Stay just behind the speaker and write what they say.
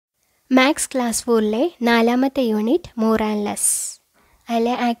Maths class 4-ലെ 4-ാമത്തെ unit more and less.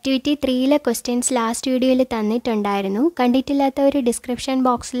 അതിലെ activity 3-ലെ questions last വീഡിയോയിൽ തന്നിട്ടുണ്ടായിരുന്നു. കണ്ടിട്ടില്ലാത്തവർ ഡിസ്ക്രിപ്ഷൻ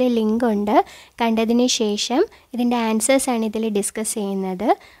ബോക്സിൽ ലിങ്ക് ഉണ്ട്. കണ്ടതിന് ശേഷം ഇതിൻ്റെ ആൻസേഴ്സാണ് ഇതിൽ ഡിസ്കസ് ചെയ്യുന്നത്.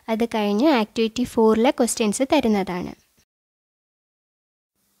 അത് കഴിഞ്ഞ് ആക്ടിവിറ്റി 4-ലെ ക്വസ്റ്റ്യൻസ് തരുന്നതാണ്.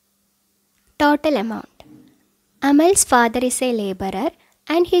 Total amount. Amal's father is a laborer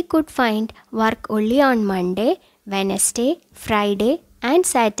and he could find work only on Monday, Wednesday, Friday and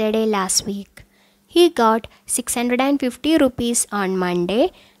Saturday last week. He got 650 rupees on Monday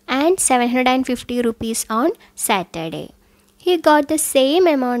and 750 rupees on Saturday. He got the same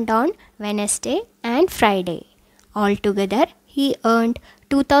amount on Wednesday and Friday. Altogether, he earned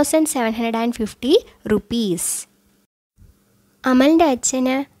 2,750 rupees. അമലിൻ്റെ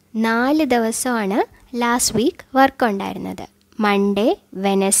അച്ഛന് 4 ദിവസമാണ് last week work ഉണ്ടായിരുന്നത്. Monday,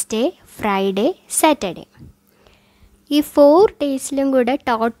 Wednesday, Friday, Saturday. ഈ 4 ഡേയ്സിലും കൂടെ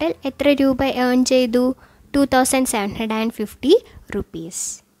total എത്ര രൂപ earn ചെയ്തു? 2,750 rupees.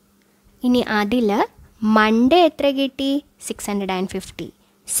 ഇനി അതിൽ മൺഡേ എത്ര കിട്ടി? 650.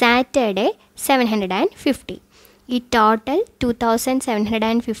 സാറ്റർഡേ 750. ഈ ടോട്ടൽ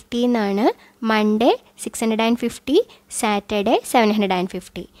 2,750 എന്നാണ്. Monday 650, Saturday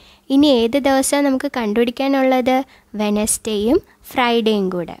 750. ഇനി ഏത് ദിവസമാണ് നമുക്ക് കണ്ടുപിടിക്കാനുള്ളത്? വെനസ്ഡേയും ഫ്രൈഡേയും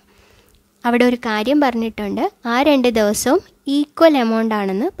കൂടെ. അവിടെ ഒരു കാര്യം പറഞ്ഞിട്ടുണ്ട്, ആ 2 ദിവസവും ഈക്വൽ എമൗണ്ട്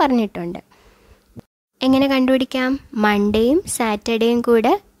ആണെന്ന് പറഞ്ഞിട്ടുണ്ട്. എങ്ങനെ കണ്ടുപിടിക്കാം? മൺഡേയും സാറ്റർഡേയും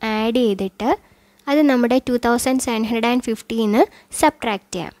കൂടെ ആഡ് ചെയ്തിട്ട് അത് നമ്മുടെ 2,750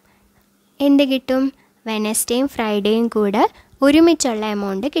 സബ്ട്രാക്റ്റ് ചെയ്യാം. എന്ത് കിട്ടും? വെനസ്ഡേയും ഫ്രൈഡേയും കൂടെ ഒരുമിച്ചുള്ള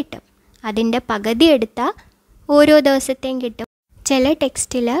എമൗണ്ട് കിട്ടും. അതിൻ്റെ പകുതി എടുത്താൽ ഓരോ ദിവസത്തെയും കിട്ടും. ചില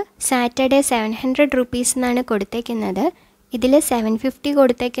ടെക്സ്റ്റിൽ സാറ്റർഡേ 700 rupees എന്നാണ് കൊടുത്തേക്കുന്നത്. ഇതിൽ 750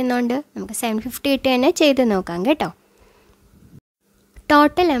 കൊടുത്തേക്കുന്നുണ്ട്. നമുക്ക് 750 ഇട്ട് തന്നെ ചെയ്ത് നോക്കാം കേട്ടോ.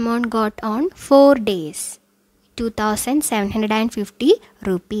 Total amount got on 4 days 2,750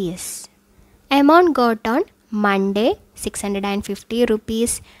 rupees. Amount got on Monday 650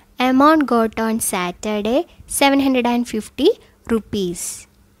 rupees. Amount got on Saturday 750 rupees.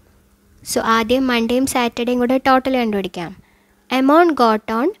 So ആദ്യം മൺഡേയും സാറ്റർഡേയും കൂടെ ടോട്ടൽ കണ്ടുപിടിക്കാം. Amount got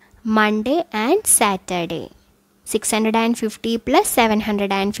on Monday and Saturday 650 +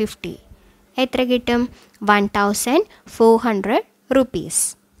 750 എത്ര കിട്ടും? 1,400 rupees.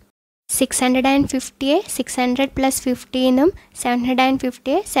 650 600 + 15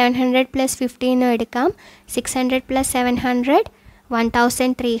 750 700 + 15 എടുക്കാം. 600 + 700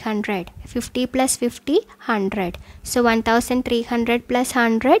 1,300. 50 + 50 100. So 1,300 +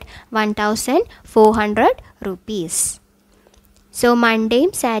 100 1,400 rupees. So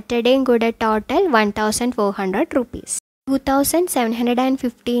മൺഡേയും സാറ്റർഡേയും കൂടെ ടോട്ടൽ 1,400 rupees.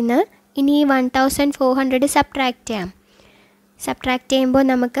 2,750 ഇനി 1,400 സബ്ട്രാക്റ്റ് ചെയ്യാം. Subtract ചെയ്യുമ്പോൾ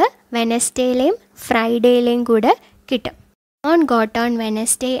നമുക്ക് വെനസ്ഡേയിലെയും ഫ്രൈഡേയിലെയും കൂടെ കിട്ടും. On got on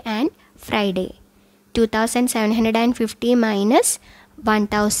Wednesday and Friday 2,750 minus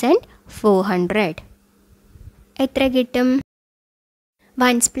 1,400 എത്ര കിട്ടും?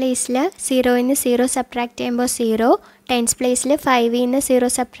 വൺസ് പ്ലേസിൽ 0 0 സബ്ട്രാക്റ്റ് ചെയ്യുമ്പോൾ 0, ടെൻസ് പ്ലേസിൽ 5 0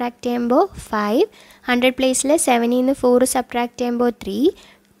 സബ്ട്രാക്റ്റ് ചെയ്യുമ്പോൾ 5, 100 പ്ലേസിൽ 7 4 സബ്ട്രാക്റ്റ് ചെയ്യുമ്പോൾ 3,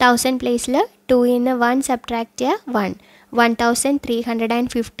 1000 പ്ലേസിൽ 2 1 സബ്ട്രാക്റ്റ് ചെയ്യുക 1,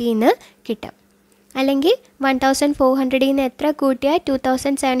 1,350 കിട്ടും. അല്ലെങ്കിൽ 1,400 എത്ര കൂട്ടിയാൽ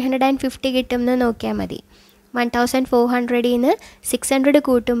 2,750 കിട്ടും എന്ന് നോക്കിയാൽ മതി. 1,400 600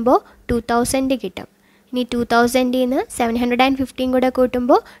 കൂട്ടുമ്പോൾ 2,000 കിട്ടും. ഇനി 2,000 750 കൂടെ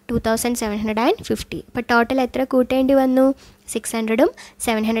കൂട്ടുമ്പോൾ 2,750. അപ്പോൾ ടോട്ടൽ എത്ര കൂട്ടേണ്ടി വന്നു? 600ഉം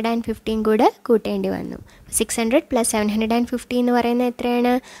 750 കൂടെ കൂട്ടേണ്ടി വന്നു. 600 + 750 എന്ന് പറയുന്നത്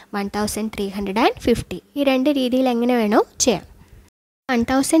എത്രയാണ്? 1,350. ഈ 2 രീതിയിൽ എങ്ങനെ വേണോ ചെയ്യാം.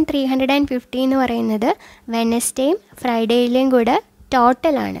 1,350 എന്ന് പറയുന്നത് വെനസ്ഡേയും ഫ്രൈഡേയിലെയും കൂടെ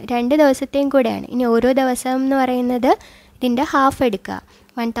ടോട്ടലാണ്, 2 ദിവസത്തെയും കൂടെയാണ്. ഇനി ഓരോ ദിവസം എന്ന് പറയുന്നത് ഇതിൻ്റെ ഹാഫ് എടുക്കുക.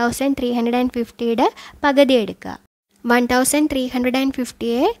 1,350യുടെ പകുതി എടുക്കുക.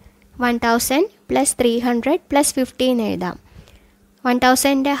 1,350യെ 1,000 + 300 + 50 എന്ന് എഴുതാം.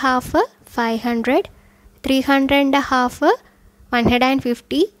 1,000ൻ്റെ ഹാഫ് 500, 300ൻ്റെ ഹാഫ്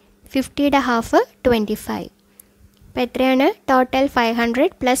 150, 50യുടെ ഹാഫ് 25. അപ്പോൾ എത്രയാണ് ടോട്ടൽ? 500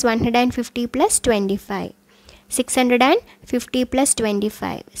 + 150 + 25. 650 +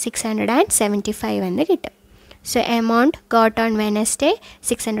 25 675 എന്ന് കിട്ടും. So amount got on Wednesday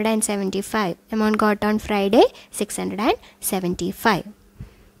 675. Amount got on Friday 675.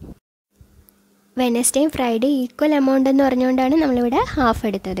 വെനസ്ഡേയും Friday equal amount എന്ന് പറഞ്ഞുകൊണ്ടാണ് നമ്മളിവിടെ ഹാഫ്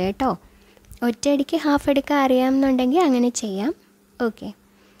എടുത്തത് കേട്ടോ. ഒറ്റയടിക്ക് ഹാഫ് എടുക്കാൻ അറിയാമെന്നുണ്ടെങ്കിൽ അങ്ങനെ ചെയ്യാം. ഓക്കെ.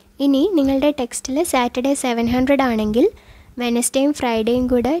 ഇനി നിങ്ങളുടെ ടെക്സ്റ്റിൽ സാറ്റർഡേ 700 ആണെങ്കിൽ വെനസ്ഡേയും ഫ്രൈഡേയും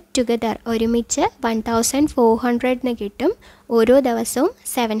കൂടെ ടുഗദർ ഒരുമിച്ച് 1400 കിട്ടും. ഓരോ ദിവസവും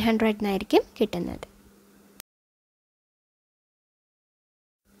 700 കിട്ടുന്നത്.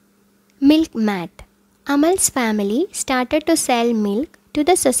 Milk math. Amal's family started to sell milk to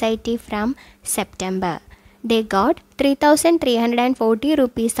the society from September. They got 3,340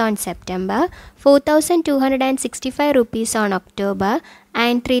 rupees on September, 4,265 rupees on October,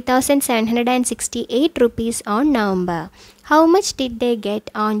 and 3,768 rupees on November. How much did they get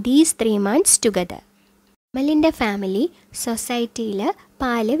on these 3 months together? അമലിൻ്റെ family സൊസൈറ്റിയിൽ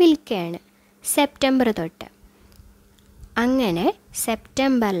പാല് വിൽക്കുകയാണ് September തൊട്ട്. അങ്ങനെ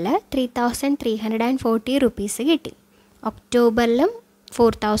സെപ്റ്റംബറിൽ 3,340 rupees കിട്ടി, ഒക്ടോബറിലും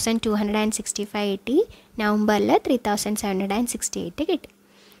 4,265 കിട്ടി, നവംബറിൽ 3,768 കിട്ടി.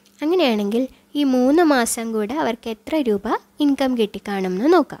 അങ്ങനെയാണെങ്കിൽ ഈ 3 മാസം കൂടെ അവർക്ക് എത്ര രൂപ ഇൻകം കിട്ടിക്കാണും എന്ന്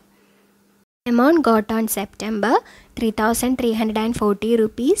നോക്കാം. Amount got on September 3,340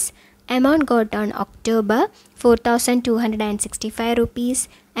 rupees. Amount got on October 4,265 rupees.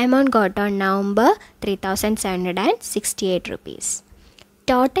 Amount got on November 3,768 rupees.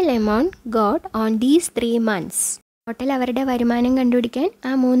 Total amount got on these 3 months. Total അവരുടെ വരുമാനം കണ്ടുപിടിക്കാൻ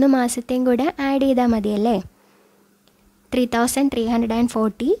ആ 3 മാസത്തെയും കൂടെ ആഡ് ചെയ്താൽ മതിയല്ലേ.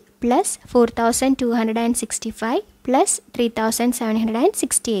 3,340 plus 4,265 plus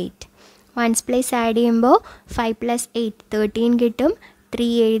 3,768. Once place add ചെയ്യുമ്പോൾ 5 + 8 13 കിട്ടും.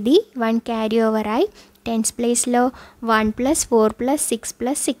 3 എഴുതി 1 ക്യാരി ഓവറായി. ടെൻസ് പ്ലേസിലോ 1 + 4 + 6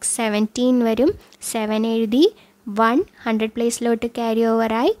 + 6 17 വരും. 7 എഴുതി 1 100 പ്ലേസിലോട്ട് ക്യാരി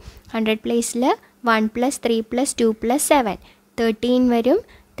ഓവറായി. 100 പ്ലേസിൽ 1 + 3 + 2 + 7 13 വരും.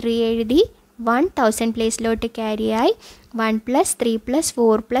 3 എഴുതി 1 1000 പ്ലേസിലോട്ട് ക്യാരി ആയി. 1 + 3 +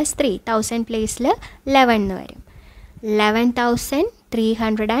 4 + 3 1000 പ്ലേസിൽ 11 വരും.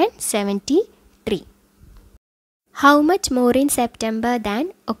 11,373. How much more in September than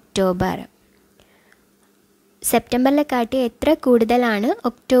October? സെപ്റ്റംബറിലെ കാട്ടി എത്ര കൂടുതലാണ്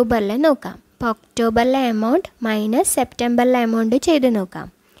ഒക്ടോബറിൽ നോക്കാം. അപ്പോൾ ഒക്ടോബറിലെ എമൗണ്ട് മൈനസ് സെപ്റ്റംബറിലെ എമൗണ്ട് ചെയ്ത് നോക്കാം.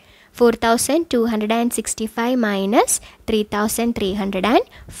 4,265 മൈനസ്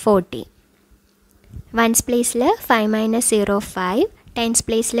 3,340. വൺസ് പ്ലേസിൽ 5 - 0 5. ടെൻസ്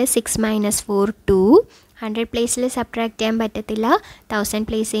പ്ലേസിൽ 6 - 4 2. 100 പ്ലേസിൽ സബ്ട്രാക്ട് ചെയ്യാൻ പറ്റത്തില്ല. 1000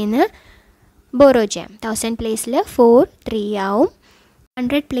 പ്ലേസിൽ നിന്ന് ബോറോ ചെയ്യാം. 1000 പ്ലേസിൽ 4 3 ആവും.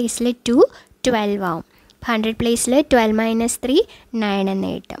 100 പ്ലേസിൽ 2 12 ആവും. 100 പ്ലേസിൽ 12 - 3 9 എന്ന്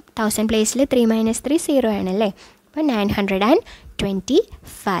കിട്ടും. 1000 പ്ലേസിൽ 3 - 3 0 ആണല്ലേ. അപ്പോൾ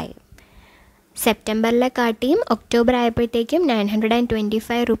 925. സെപ്റ്റംബറിലെ കാട്ടിയും ഒക്ടോബർ ആയപ്പോഴത്തേക്കും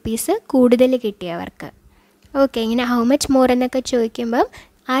 925 റുപ്പീസ് കൂടുതൽ കിട്ടിയവർക്ക്. ഓക്കെ, ഇങ്ങനെ ഹൗ മച്ച് മോർ എന്നൊക്കെ ചോദിക്കുമ്പം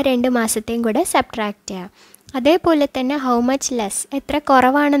ആ 2 മാസത്തെയും കൂടെ സബ്ട്രാക്ട് ചെയ്യാം. അതേപോലെ തന്നെ ഹൗ മച്ച് ലെസ്, എത്ര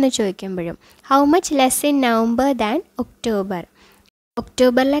കുറവാണെന്ന് ചോദിക്കുമ്പോഴും how much less in November than October.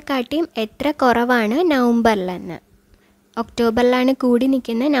 ഒക്ടോബറിലെ കാട്ടിയും എത്ര കുറവാണ് നവംബറിലെന്ന്. ഒക്ടോബറിലാണ് കൂടി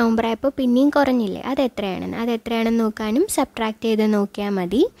നിൽക്കുന്ന, നവംബർ ആയപ്പോൾ പിന്നെയും കുറഞ്ഞില്ലേ, അതെത്രയാണെന്ന് നോക്കാനും സബ്ട്രാക്ട് ചെയ്ത് നോക്കിയാൽ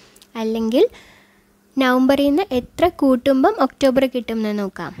മതി. അല്ലെങ്കിൽ നവംബറിൽ നിന്ന് എത്ര കൂട്ടുമ്പം ഒക്ടോബർ കിട്ടുമെന്ന്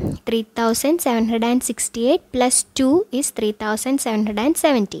നോക്കാം. 3,768 + 2 is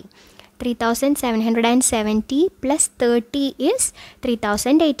 3,770. 3,770 + 30 is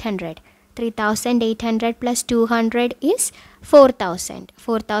 3,800. 3,800 + 200 is 4,000.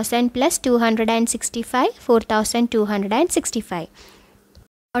 4,000 + 265 4,265.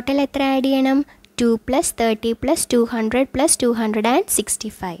 ടോട്ടൽ എത്ര ആഡ് ചെയ്യണം? 2 + 30 + 200 +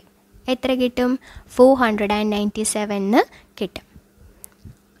 265. എത്ര കിട്ടും? 497 കിട്ടും.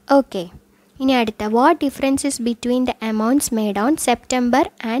 ഓക്കെ, ഇനി അടുത്ത what differences between the amounts made on September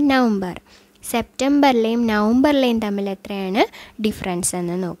and November. സെപ്റ്റംബറിലെയും നവംബറിലെയും തമ്മിൽ എത്രയാണ് ഡിഫറൻസ്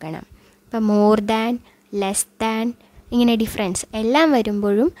എന്ന് നോക്കണം. ഇപ്പോൾ മോർ ദാൻ, ലെസ് ദാൻ, ഇങ്ങനെ ഡിഫറൻസ് എല്ലാം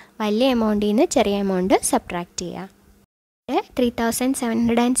വരുമ്പോഴും വലിയ എമൗണ്ടിൽ നിന്ന് ചെറിയ എമൗണ്ട് സബ്ട്രാക്ട് ചെയ്യുക.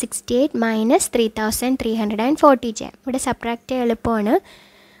 3,768 മൈനസ് 3,340 ചെയ്യാം. ഇവിടെ സബ്ട്രാക്ട് ചെയ്യാൻ എളുപ്പമാണ്.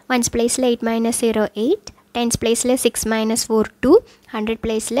 വൺസ് പ്ലേസിൽ 8 - 0 8. ടെൻസ് പ്ലേസിൽ 6 - 4 2. 100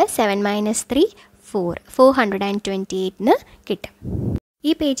 പ്ലേസിൽ 7 - 3 4. 428 കിട്ടും. ഈ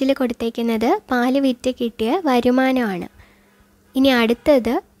പേജിൽ കൊടുത്തേക്കുന്നത് പാല് വിറ്റ് കിട്ടിയ വരുമാനമാണ്. ഇനി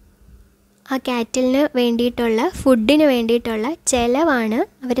അടുത്തത് ആ കാറ്റിലിന് വേണ്ടിയിട്ടുള്ള ഫുഡിന് വേണ്ടിയിട്ടുള്ള ചിലവാണ്,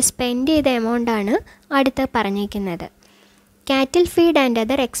 അവർ സ്പെൻഡ് ചെയ്ത എമൗണ്ടാണ് അടുത്ത് പറഞ്ഞിരിക്കുന്നത്. കാറ്റിൽ feed and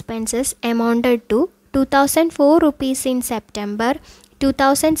other expenses amounted to 2,004 rupees in September,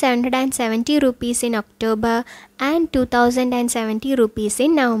 2,770 rupees in October and 2,070 rupees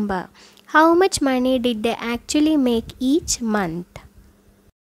in November. How much money did they actually make each month?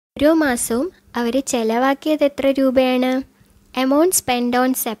 ഓരോ മാസവും അവർ ചിലവാക്കിയത് എത്ര രൂപയാണ്? Amount spend on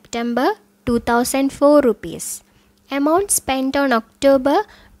September 2,004 rupees. Amount spent on October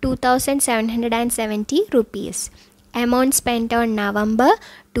 2770 rupees. Amount spent on November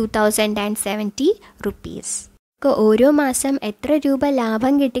 2070 rupees. ഓരോ മാസം എത്ര രൂപ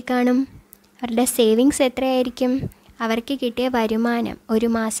ലാഭം കിട്ടിക്കാണും? അവരുടെ സേവിങ്സ് എത്രയായിരിക്കും? അവർക്ക് കിട്ടിയ വരുമാനം, ഒരു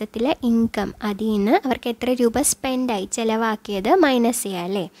മാസത്തിലെ ഇൻകം, അതിൽ നിന്ന് അവർക്ക് എത്ര രൂപ സ്പെൻഡായി, ചിലവാക്കിയത് മൈനസ് ചെയ്യുക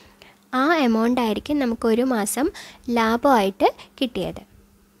അല്ലേ? ആ എമൗണ്ട് ആയിരിക്കും നമുക്ക് ഒരു മാസം ലാഭമായിട്ട് കിട്ടിയത്.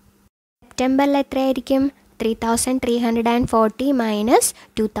 സെപ്റ്റംബറിൽ എത്രയായിരിക്കും? 3340 മൈനസ്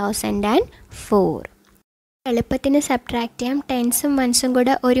 2004. എളുപ്പത്തിന് സബ്ട്രാക്ട് ചെയ്യാം. ടെൻസും വൺസും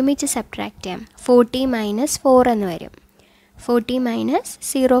കൂടെ ഒരുമിച്ച് സബ്ട്രാക്ട് ചെയ്യാം. 40 മൈനസ് 4 എന്ന് വരും. 40 മൈനസ്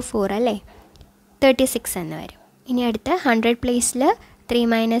 04 അല്ലേ? 36 എന്ന് വരും. ഇനി അടുത്ത 100 പ്ലേസിൽ 3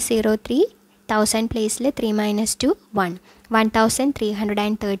 മൈനസ് 03, 1000 പ്ലേസിൽ 3 മൈനസ് 2 1,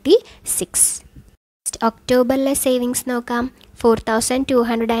 1336. ഒക്ടോബറിലെ സേവിങ്സ് നോക്കാം.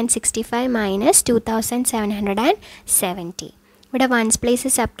 4265 മൈനസ് 2770. ഇവിടെ വൺസ് പ്ലേസ്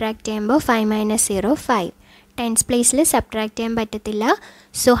സബ്ട്രാക്ട് ചെയ്യുമ്പോൾ 5 മൈനസ് 0 5. ടെൻസ് പ്ലേസിൽ സബ്ട്രാക്ട് ചെയ്യാൻ പറ്റത്തില്ല.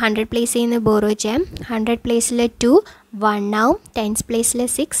 സോ 100 പ്ലേസിൽ നിന്ന് ബോറോ ചെയ്യാം. 100 പ്ലേസിൽ 2 1 ആവും. ടെൻസ് പ്ലേസിൽ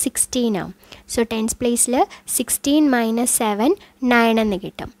 6 16 ആവും. സോ ടെൻസ് പ്ലേസിൽ 16 മൈനസ് 7 9 എന്ന്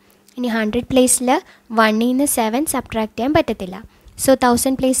കിട്ടും. ഇനി 100 പ്ലേസിൽ 1ൽ നിന്ന് 7 സബ്ട്രാക്ട് ചെയ്യാൻ പറ്റത്തില്ല. സോ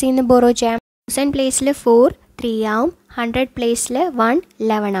 1000 പ്ലേസിൽ നിന്ന് ബോറോ ചെയ്യാം. 1000 പ്ലേസിൽ 4 3 ആവും. 100 പ്ലേസിൽ 1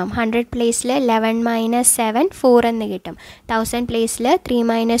 11 ആവും. 100 പ്ലേസിൽ 11 മൈനസ് 7 4 എന്ന് കിട്ടും. 1000 പ്ലേസിൽ 3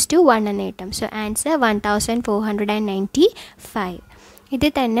 മൈനസ് 2 1 എന്ന് കിട്ടും. So answer 1495. ഇത്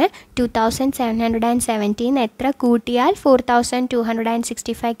തന്നെ 2770 എത്ര കൂട്ടിയാൽ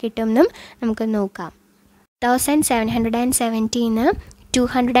 4265 കിട്ടുമെന്നും നമുക്ക് നോക്കാം. 2770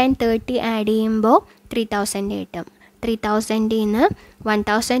 230 ആഡ് ചെയ്യുമ്പോൾ 3000 കിട്ടും. 3000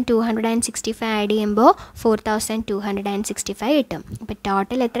 1265 ആഡ് ചെയ്യുമ്പോൾ 4265 കിട്ടും. അപ്പോൾ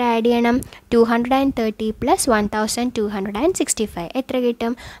ടോട്ടൽ എത്ര ആഡ് ചെയ്യണം? 230 പ്ലസ് 1265 എത്ര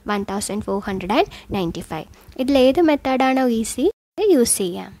കിട്ടും? 1495. ഇതിലേത് മെത്തേഡാണോ ഈസി യൂസ്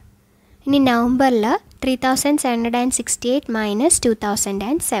ചെയ്യാം. ഇനി നവംബറിൽ 3768 മൈനസ്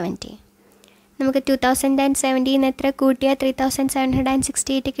 2070. നമുക്ക് 2070 എത്ര കൂട്ടിയാൽ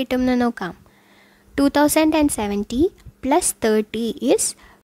 3768 കിട്ടുമെന്ന് നോക്കാം. 2070 plus 30 is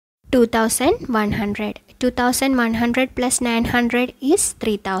 2100. 2100 plus 900 is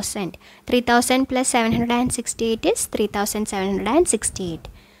 3000. 3000 plus 768 is 3768.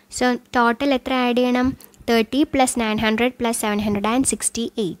 So total എത്ര ആഡ് ചെയ്യണം? 30 plus 900 plus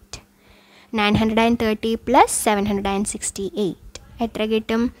 768. 930 plus 768 എത്ര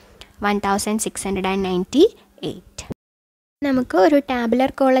കിട്ടും? 1698. നമുക്ക് ഒരു ടാബുലർ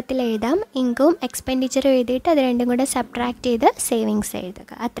കോളത്തിൽ എഴുതാം. ഇൻകവും എക്സ്പെൻഡിച്ചറും എഴുതിയിട്ട് അത് രണ്ടും കൂടെ സബ്ട്രാക്ട് ചെയ്ത് സേവിങ്സ്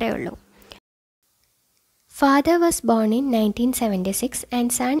എഴുതുക. അത്രയേ ഉള്ളൂ. Father was born in 1976 and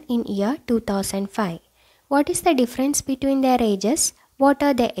son in year 2005. What is the difference between their ages? What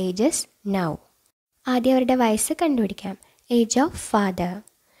are their ages now? ആദ്യം അവരുടെ വയസ്സ് കണ്ടുപിടിക്കാം. ഏജ് ഓഫ് ഫാദർ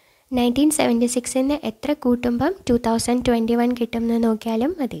 1976 എത്ര കൂട്ടുമ്പം 2021 കിട്ടുമെന്ന്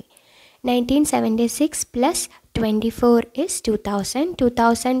നോക്കിയാലും മതി. 1976 plus 24 is 2000.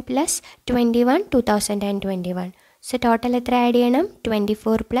 2000 plus 21 2021. So total എത്ര ആഡ് ചെയ്യണം?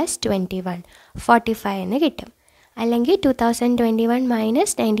 24 plus 21 45 എന്ന് കിട്ടും. അല്ലെങ്കിൽ 2021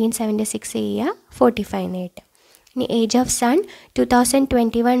 മൈനസ് 1976 ചെയ്യുക, 45 എന്ന് കിട്ടും. ഇനി ഏജ് ഓഫ് സൺ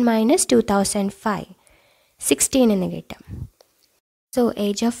 2021 മൈനസ് 2005 16 എന്ന് കിട്ടും. So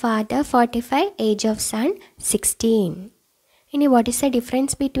age of father 45, age of sun 16. ഇനി what is the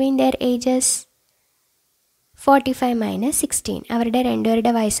difference between there ages? 45 minus 16. അവരുടെ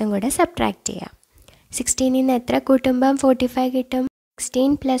രണ്ടുപേരുടെ വയസ്സും കൂടെ സബ്ട്രാക്ട് ചെയ്യാം. 16 നിന്ന് എത്ര കൂട്ടുമ്പം 45 കിട്ടും?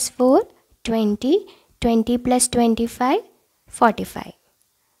 16 plus 4 20, 20 plus 25 45.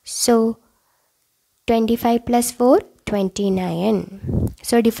 So 25 plus 4 29.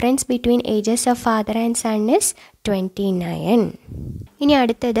 So difference between ages of father and sun is 29. ഇനി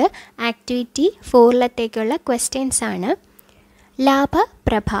അടുത്തത് ആക്ടിവിറ്റി 4ലത്തേക്കുള്ള ക്വസ്റ്റ്യൻസ് ആണ്.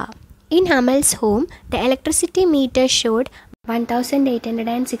 ലാഭപ്രഭ. In Amal's home, the electricity meter showed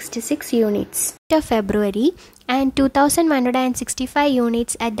 1866 units of February and 2165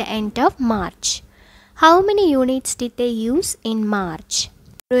 units at the end of March. How many units did they use in March?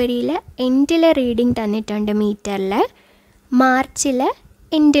 ഫെബ്രുവരിയിലെ എൻഡിലെ reading തന്നിട്ടുണ്ട് മീറ്ററിൽ, മാർച്ചിലെ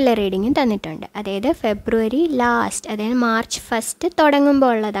എൻഡിലെ റീഡിങ്ങും തന്നിട്ടുണ്ട്. അതായത് ഫെബ്രുവരി last, അതായത് March 1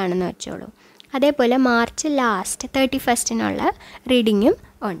 തുടങ്ങുമ്പോൾ ഉള്ളതാണെന്ന് വെച്ചോളൂ. അതേപോലെ മാർച്ച് ലാസ്റ്റ് 31 റീഡിങ്ങും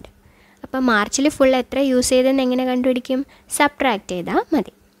ഉണ്ട്. അപ്പോൾ മാർച്ചിൽ ഫുൾ എത്ര യൂസ് ചെയ്തെന്ന് എങ്ങനെ കണ്ടുപിടിക്കും? സബ്ട്രാക്ട് ചെയ്താൽ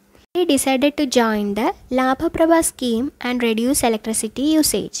മതി. They decided to join the Labhaprabha scheme and reduce electricity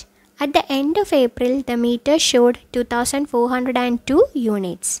usage. At the end of April, the meter showed 2402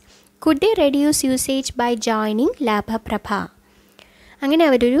 units. Could they reduce usage by joining ലാഭപ്രഭ? അങ്ങനെ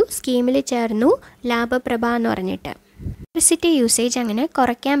അവരൊരു സ്കീമിൽ ചേർന്നു, ലാഭപ്രഭ എന്ന് പറഞ്ഞിട്ട്. ഇലക്ട്രിസിറ്റി യൂസേജ് അങ്ങനെ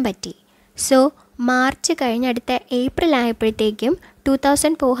കുറയ്ക്കാൻ പറ്റി. സോ മാർച്ച് കഴിഞ്ഞ് അടുത്ത ഏപ്രിൽ ആയപ്പോഴത്തേക്കും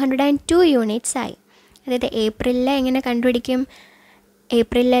 2402 യൂണിറ്റ്സ് ആയി. അതായത് ഏപ്രിലിലെ എങ്ങനെ കണ്ടുപിടിക്കും?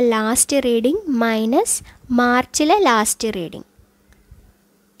 ഏപ്രിലിലെ last reading minus മാർച്ചിലെ last reading.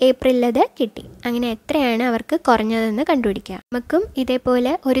 ഏപ്രിലത് കിട്ടി. അങ്ങനെ എത്രയാണ് അവർക്ക് കുറഞ്ഞതെന്ന് കണ്ടുപിടിക്കുക. നമുക്കും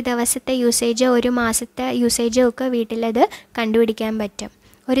ഇതേപോലെ ഒരു ദിവസത്തെ യൂസേജോ ഒരു മാസത്തെ യൂസേജോ ഒക്കെ വീട്ടിലത് കണ്ടുപിടിക്കാൻ പറ്റും.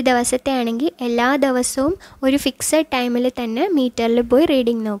 ഒരു ദിവസത്തെ ആണെങ്കിൽ എല്ലാ ദിവസവും ഒരു ഫിക്സഡ് ടൈമിൽ തന്നെ മീറ്ററിൽ പോയി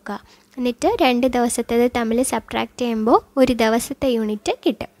റീഡിംഗ് നോക്കുക. എന്നിട്ട് 2 ദിവസത്തേത് തമ്മിൽ സബ്ട്രാക്ട് ചെയ്യുമ്പോൾ ഒരു ദിവസത്തെ യൂണിറ്റ്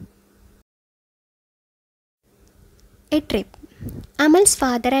കിട്ടും. A trip. Amal's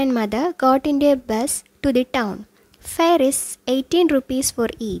father and mother got into a bus to the town. Fare is 18 rupees for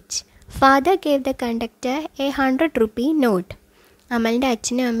each. Father gave the conductor a 100 rupee note. അമലിൻ്റെ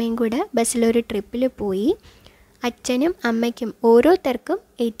അച്ഛനും അമ്മയും കൂടെ ബസ്സിലൊരു ട്രിപ്പിൽ പോയി. അച്ഛനും അമ്മയ്ക്കും ഓരോരുത്തർക്കും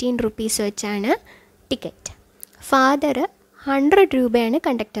 18 റുപ്പീസ് വെച്ചാണ് ടിക്കറ്റ്. ഫാദർ 100 രൂപയാണ്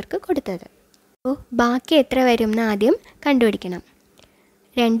കണ്ടക്ടർക്ക് കൊടുത്തത്. അപ്പോൾ ബാക്കി എത്ര വരും എന്ന് ആദ്യം കണ്ടുപിടിക്കണം.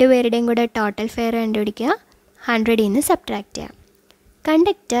 രണ്ടുപേരുടെയും കൂടെ ടോട്ടൽ ഫെയർ കണ്ടുപിടിക്കുക. 100 നിന്ന് സബ്ട്രാക്ട് ചെയ്യാം.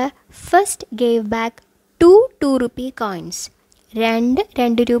 Conductor first gave back 2 rupee coins.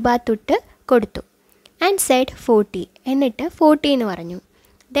 2 രൂപ തൊട്ട് കൊടുത്തു. And Z 40. എന്നിട്ട് 40 എന്ന് പറഞ്ഞു.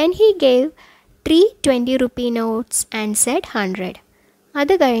 Then he gave 3 20 rupee notes and Z 100.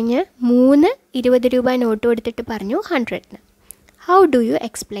 അത് കഴിഞ്ഞ് 3 20 രൂപ നോട്ട് കൊടുത്തിട്ട് പറഞ്ഞു 100. How do you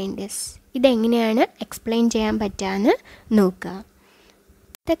explain this? ഇതെങ്ങനെയാണ് എക്സ്പ്ലെയിൻ ചെയ്യാൻ പറ്റുകയെന്ന് നോക്കുക.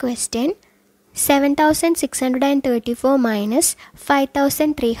 The question 7634 minus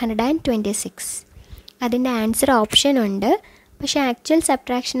 5326. അതിൻ്റെ ആൻസർ ഓപ്ഷൻ ഉണ്ട്. പക്ഷേ ആക്ച്വൽ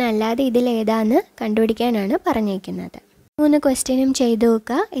സബ്ട്രാക്ഷൻ അല്ലാതെ ഇതിലേതാന്ന് കണ്ടുപിടിക്കാനാണ് പറഞ്ഞിരിക്കുന്നത്. 3 ക്വസ്റ്റ്യനും ചെയ്തു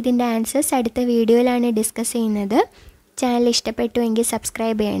നോക്കുക. ഇതിൻ്റെ ആൻസേഴ്സ് അടുത്ത വീഡിയോയിലാണ് ഡിസ്കസ് ചെയ്യുന്നത്. ചാനൽ ഇഷ്ടപ്പെട്ടുവെങ്കിൽ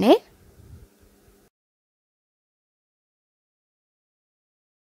സബ്സ്ക്രൈബ് ചെയ്യണേ.